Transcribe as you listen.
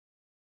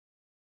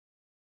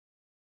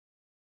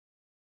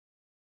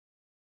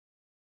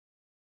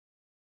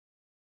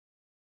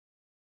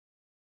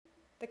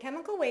The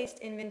Chemical Waste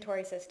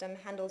Inventory System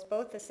handles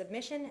both the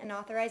submission and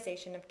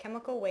authorization of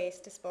chemical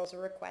waste disposal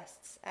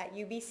requests at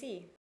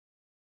UBC.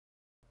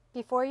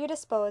 Before you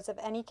dispose of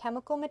any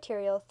chemical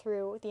material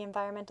through the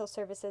Environmental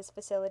Services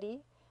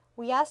Facility,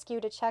 we ask you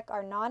to check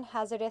our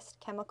non-hazardous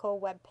chemical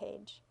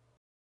webpage.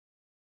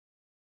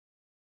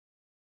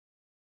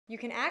 You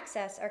can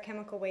access our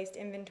Chemical Waste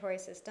Inventory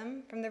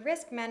System from the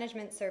Risk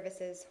Management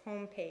Services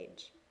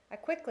homepage. A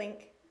quick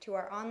link to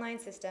our online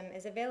system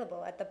is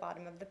available at the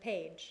bottom of the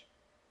page.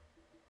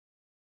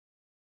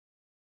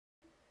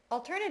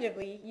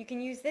 Alternatively, you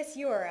can use this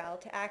URL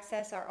to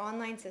access our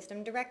online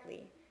system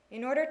directly.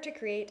 In order to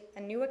create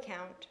a new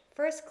account,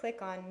 first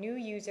click on New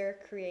User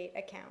Create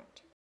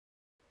Account.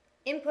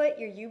 Input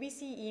your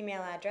UBC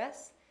email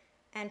address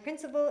and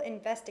Principal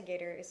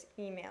Investigator's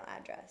email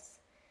address.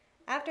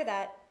 After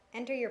that,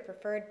 enter your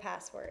preferred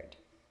password.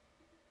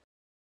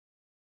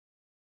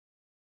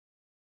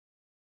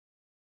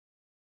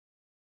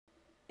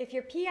 If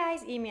your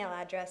PI's email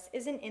address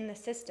isn't in the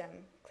system,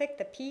 click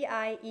the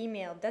PI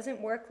email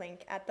doesn't work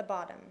link at the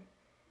bottom.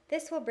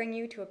 This will bring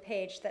you to a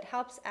page that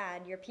helps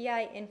add your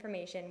PI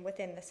information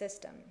within the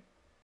system.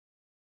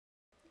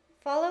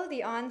 Follow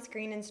the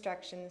on-screen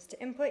instructions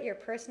to input your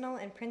personal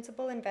and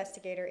principal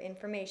investigator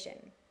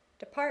information,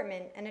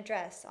 department, and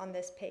address on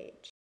this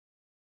page.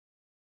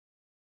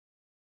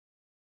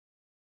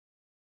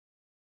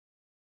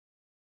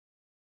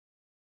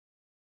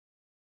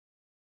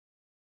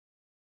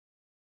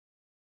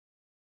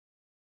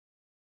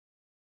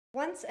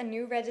 Once a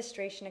new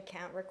registration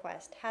account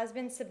request has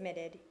been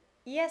submitted,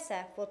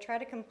 ESF will try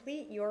to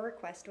complete your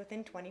request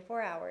within 24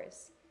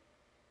 hours.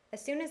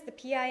 As soon as the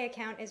PI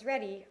account is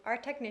ready, our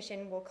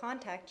technician will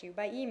contact you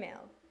by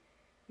email.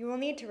 You will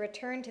need to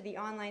return to the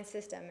online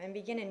system and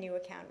begin a new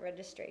account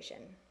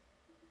registration.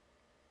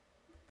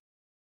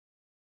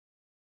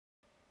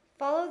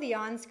 Follow the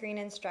on-screen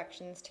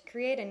instructions to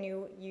create a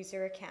new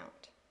user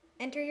account.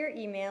 Enter your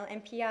email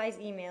and PI's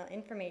email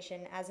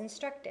information as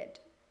instructed.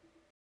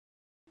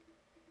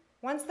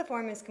 Once the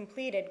form is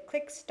completed,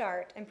 click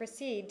Start and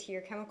proceed to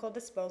your chemical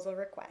disposal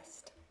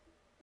request.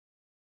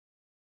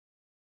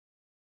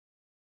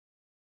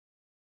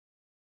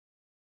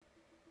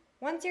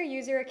 Once your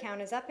user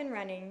account is up and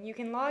running, you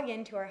can log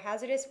into our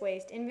hazardous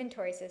waste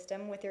inventory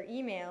system with your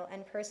email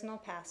and personal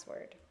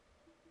password.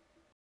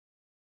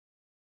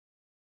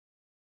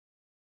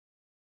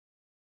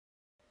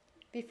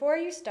 Before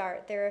you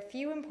start, there are a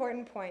few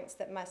important points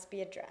that must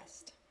be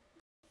addressed.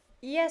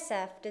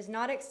 ESF does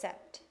not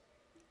accept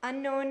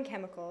unknown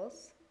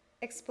chemicals,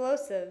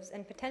 explosives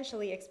and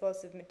potentially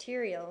explosive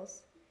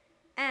materials,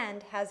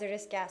 and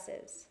hazardous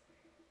gases.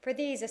 For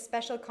these, a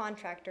special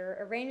contractor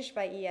arranged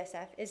by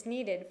ESF is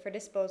needed for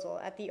disposal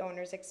at the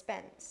owner's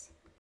expense.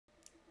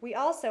 We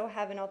also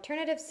have an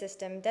alternative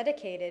system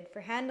dedicated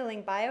for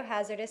handling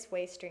biohazardous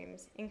waste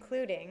streams,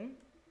 including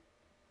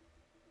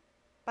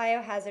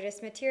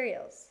biohazardous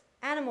materials,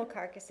 animal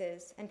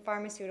carcasses, and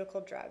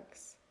pharmaceutical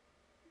drugs.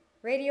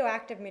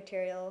 Radioactive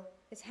material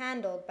is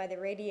handled by the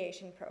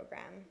radiation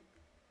program.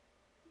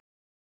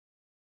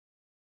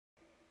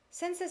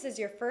 Since this is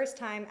your first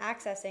time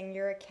accessing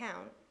your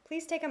account,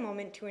 please take a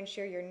moment to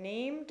ensure your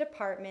name,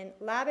 department,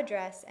 lab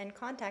address, and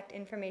contact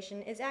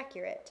information is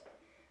accurate.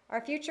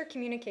 Our future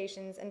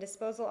communications and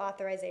disposal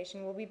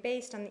authorization will be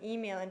based on the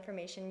email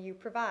information you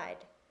provide.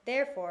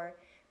 Therefore,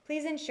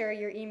 please ensure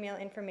your email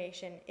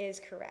information is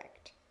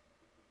correct.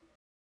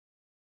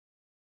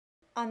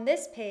 On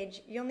this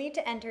page, you'll need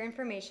to enter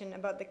information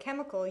about the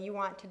chemical you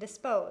want to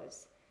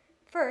dispose.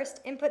 First,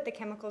 input the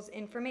chemical's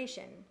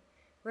information.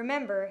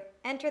 Remember,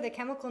 enter the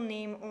chemical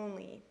name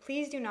only.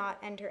 Please do not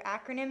enter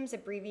acronyms,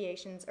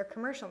 abbreviations, or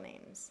commercial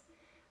names.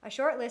 A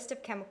short list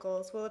of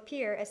chemicals will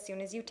appear as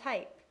soon as you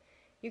type.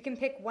 You can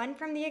pick one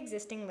from the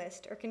existing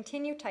list or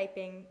continue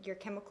typing your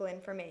chemical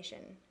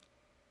information.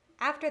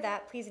 After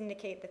that, please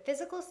indicate the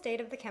physical state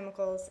of the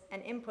chemicals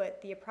and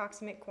input the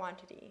approximate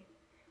quantity.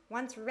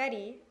 Once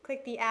ready,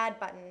 click the Add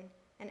button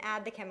and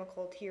add the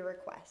chemical to your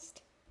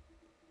request.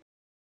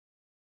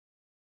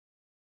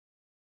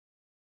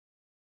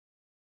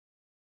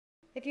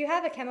 If you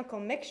have a chemical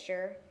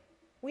mixture,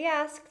 we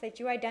ask that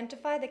you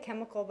identify the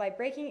chemical by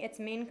breaking its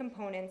main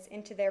components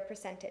into their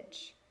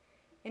percentage.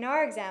 In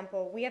our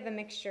example, we have a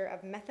mixture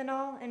of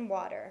methanol and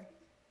water.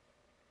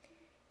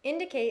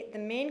 Indicate the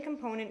main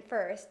component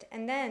first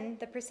and then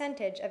the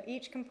percentage of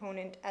each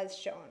component as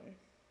shown.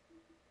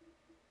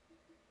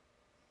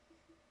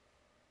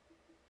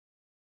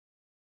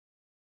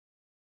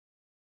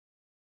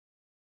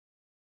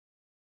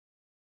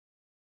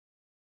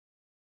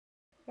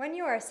 When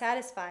you are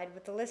satisfied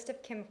with the list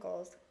of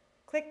chemicals,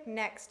 click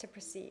Next to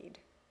proceed.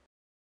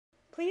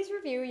 Please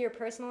review your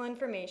personal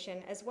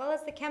information as well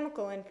as the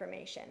chemical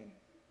information.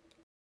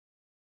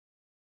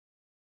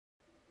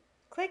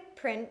 Click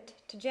Print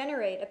to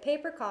generate a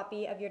paper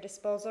copy of your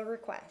disposal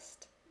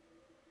request.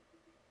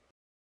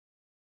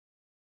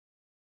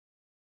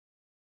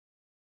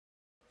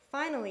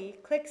 Finally,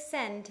 click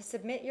Send to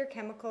submit your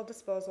chemical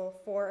disposal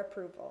for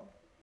approval.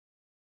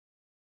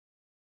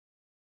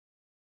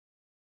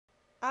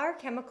 Our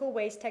chemical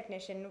waste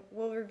technician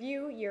will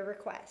review your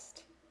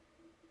request.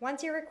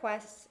 Once your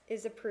request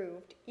is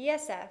approved,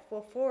 ESF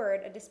will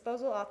forward a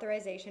disposal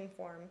authorization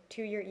form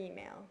to your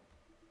email.